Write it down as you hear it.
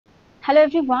Hello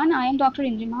everyone, I am Dr.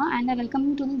 Indrima and I welcome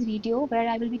you to this video where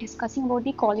I will be discussing about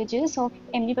the colleges of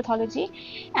MD Pathology.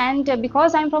 And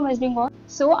because I am from West Bengal,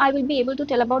 so I will be able to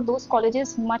tell about those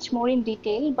colleges much more in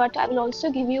detail, but I will also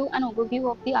give you an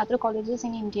overview of the other colleges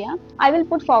in India. I will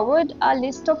put forward a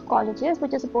list of colleges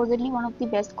which is supposedly one of the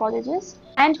best colleges.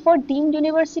 And for deemed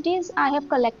universities, I have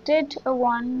collected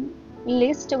one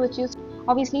list which is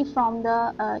obviously from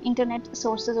the internet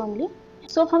sources only.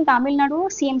 So from Tamil Nadu,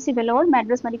 CMC Vellore,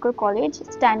 Madras Medical College,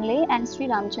 Stanley and Sri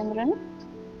Ramchandran.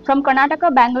 From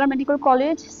Karnataka, Bangalore Medical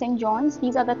College, St. John's,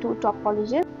 these are the two top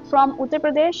colleges. From Uttar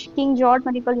Pradesh, King George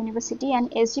Medical University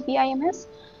and SGPIMS.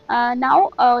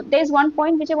 There is one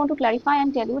point which I want to clarify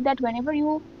and tell you that whenever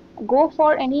you go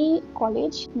for any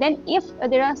college, then if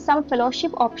there are some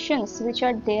fellowship options which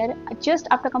are there just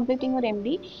after completing your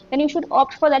MD, then you should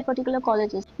opt for that particular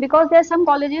colleges, because there are some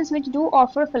colleges which do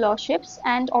offer fellowships,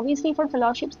 and obviously for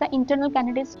fellowships the internal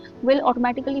candidates will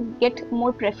automatically get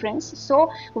more preference. So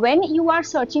when you are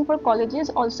searching for colleges,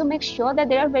 also make sure that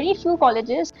there are very few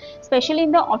colleges, especially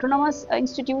in the autonomous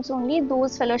institutes only,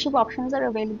 those fellowship options are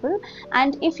available.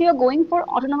 And if you are going for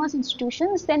autonomous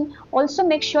institutions, then also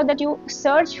make sure that you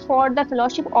search for the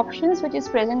fellowship options which is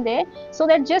present there, so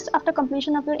that just after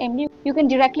completion of your MD you can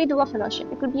directly do a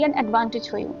fellowship. It could be an advantage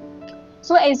for you.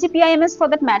 So SGPIMS for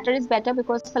that matter is better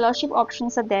because fellowship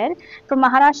options are there. From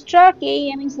Maharashtra,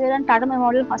 KEM is there and Tata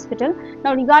Memorial Hospital.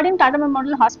 Now regarding Tata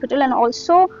Memorial Hospital and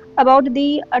also about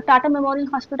the Tata Memorial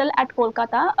Hospital at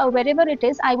Kolkata, wherever it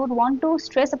is, I would want to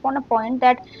stress upon a point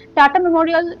that Tata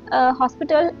Memorial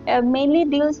Hospital mainly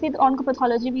deals with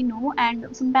oncopathology, we know, and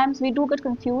sometimes we do get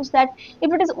confused that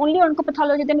if it is only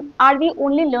oncopathology, then are we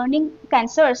only learning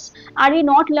cancers? Are we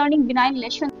not learning benign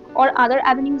lesions or other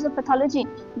avenues of pathology?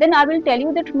 Then I will tell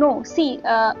you that no. See,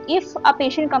 if a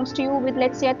patient comes to you with,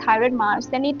 let's say, a thyroid mass,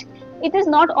 then it is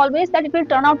not always that it will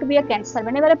turn out to be a cancer.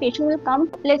 Whenever a patient will come,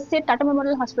 let's say Tata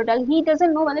Memorial Hospital, he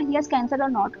doesn't know whether he has cancer or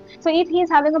not. So if he is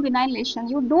having a benign lesion,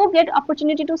 you do get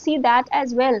opportunity to see that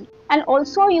as well. And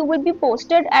also you will be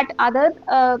posted at other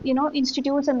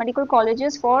institutes and medical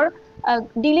colleges for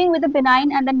dealing with the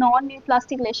benign and the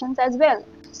non-neoplastic lesions as well.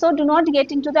 So do not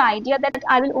get into the idea that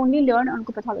I will only learn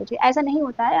oncopathology. ऐसा नहीं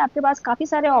होता है, आपके पास काफ़ी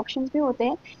सारे options भी होते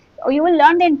हैं. You will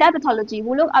learn the entire pathology.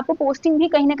 वो लोग आपको posting भी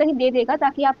कहीं ना कहीं दे देगा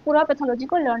ताकि आप पूरा pathology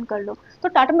को learn कर लो.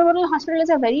 तो Tata Memorial Hospital is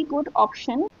a very good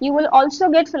option. You will also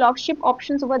get fellowship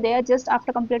options over there just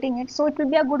after completing it, so it will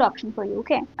be a good option for you.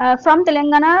 Okay. From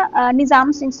Telangana,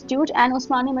 Nizam's Institute and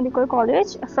Osmania Medical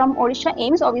College. From Odisha,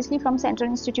 AIMS, obviously from Central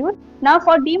Institute. Now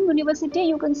for deemed university,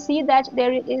 you can see that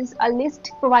there is a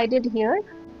list provided here.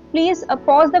 Please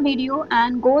pause the video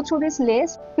and go through this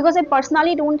list, because I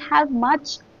personally don't have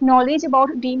much knowledge about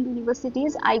deemed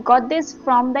universities. I got this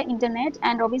from the internet,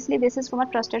 and obviously this is from a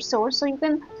trusted source, so you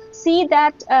can see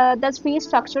that the fee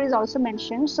structure is also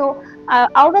mentioned. So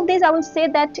out of this I will say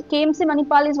that KMC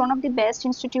Manipal is one of the best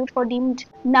institute for deemed.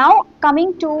 Now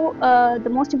coming to the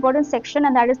most important section,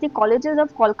 and that is the colleges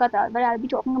of Kolkata, where I will be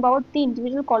talking about the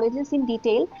individual colleges in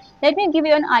detail. Let me give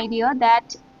you an idea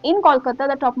that in Kolkata,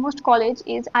 the topmost college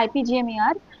is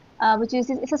IPGMER, which is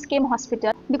SSKM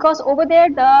Hospital, because over there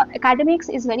the academics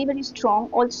is very, very strong.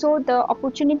 Also the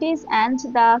opportunities and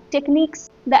the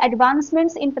techniques, the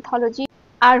advancements in pathology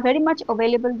are very much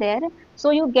available there.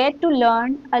 So you get to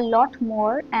learn a lot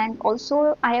more, and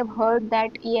also I have heard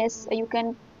that yes, you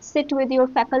can sit with your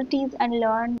faculties and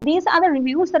learn. These are the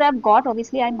reviews that I've got.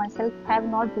 Obviously I myself have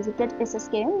not visited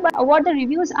SSKM, but what the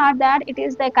reviews are that it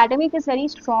is the academic is very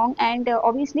strong, and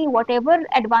obviously whatever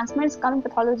advancements come in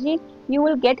pathology, you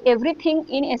will get everything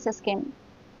in SSKM.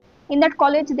 In that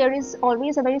college there is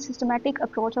always a very systematic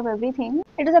approach of everything.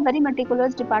 It is a very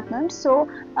meticulous department, so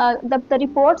the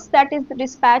reports that is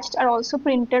dispatched are also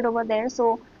printed over there.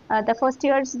 So the first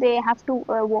years they have to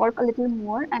work a little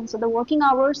more, and so the working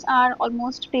hours are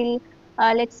almost till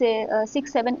let's say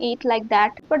 6, 7, 8 like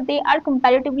that, but they are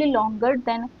comparatively longer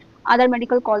than other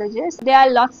medical colleges. There are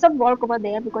lots of work over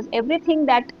there because everything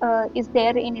that is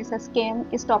there in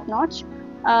SSKM is top notch.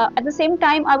 At the same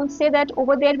time, I would say that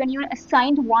over there when you are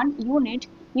assigned one unit,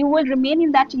 you will remain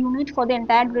in that unit for the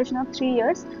entire duration of 3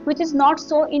 years, which is not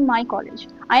so in my college.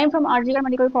 I am from RGR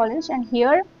Medical College, and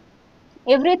here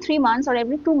every 3 months or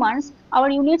every 2 months our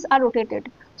units are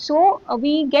rotated. So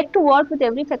we get to work with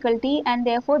every faculty, and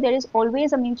therefore there is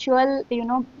always a mutual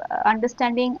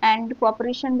understanding and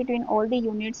cooperation between all the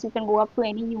units. You can go up to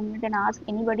any unit and ask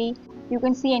anybody, you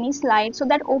can see any slide. So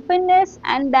that openness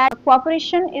and that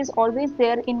cooperation is always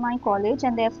there in my college,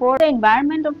 and therefore the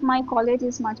environment of my college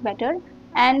is much better.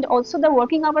 And also the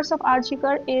working hours of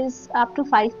RGR is up to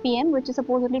 5 PM, which is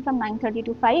supposedly from 9:30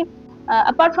 to 5.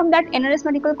 Apart from that, NRS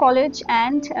Medical College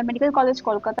and Medical College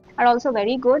Kolkata are also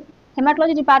very good.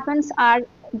 Hematology departments are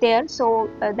there, so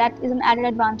that is an added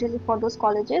advantage for those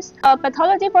colleges.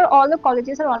 Pathology for all the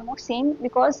colleges are almost same,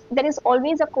 because there is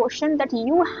always a question that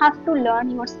you have to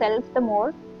learn yourself the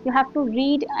more. You have to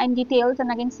read in details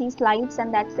and again see slides,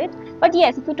 and that's it. But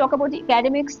yes, if we talk about the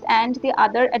academics and the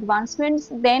other advancements,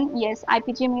 then yes,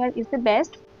 IPGMER is the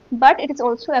best, but it is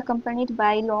also accompanied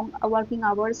by long working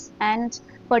hours and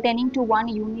pertaining to one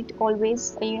unit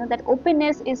always. That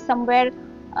openness is somewhere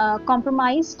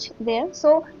compromised there.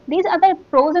 So these are the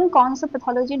pros and cons of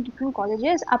pathology in different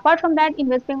colleges. Apart from that, in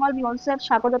West Bengal we also have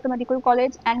Shakodata Medical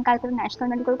College and Calcutta National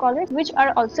Medical College, which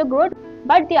are also good,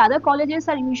 but the other colleges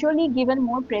are usually given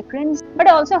more preference. But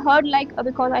I also heard, like,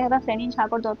 because I have a friend in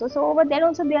Shakodata, so over there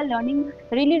also they are learning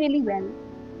really well.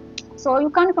 So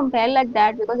you can't compare like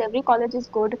that, because every college is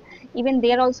good. Even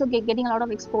they are also getting a lot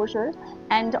of exposure.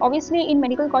 And obviously in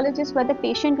medical colleges where the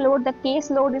patient load, the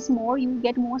case load is more, you will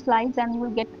get more slides and you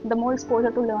will get the more exposure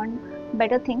to learn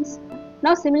better things.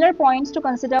 Now, similar points to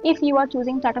consider if you are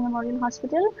choosing Tata Memorial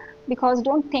Hospital, because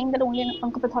don't think that only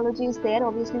oncopathology is there.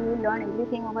 Obviously you will learn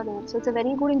everything over there, so it's a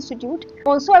very good institute.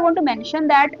 Also, I want to mention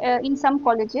that in some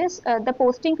colleges the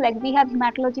postings, like we have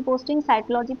hematology posting,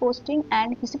 cytology posting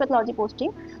and histopathology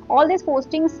posting. All these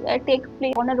postings take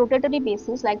place on a rotatory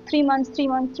basis, like 3 months, 3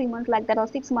 months, 3 months, like that, or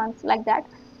 6 months, like that.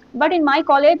 But in my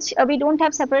college we don't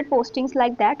have separate postings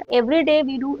like that. Every day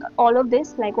we do all of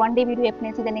this, like one day we do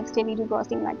FNC, the next day we do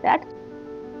grossing, like that.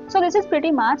 So this is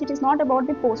pretty much, it is not about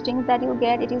the postings that you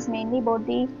get, it is mainly about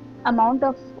the amount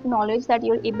of knowledge that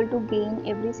you're able to gain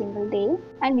every single day,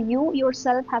 and you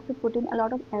yourself have to put in a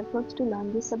lot of efforts to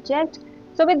learn this subject.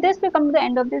 So with this, we come to the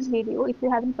end of this video. If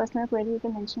you have any personal query, you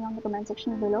can mention on the comment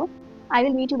section below. I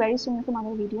will meet you very soon in some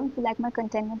other video. If you like my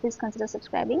content, please consider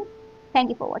subscribing.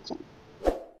 Thank you for watching.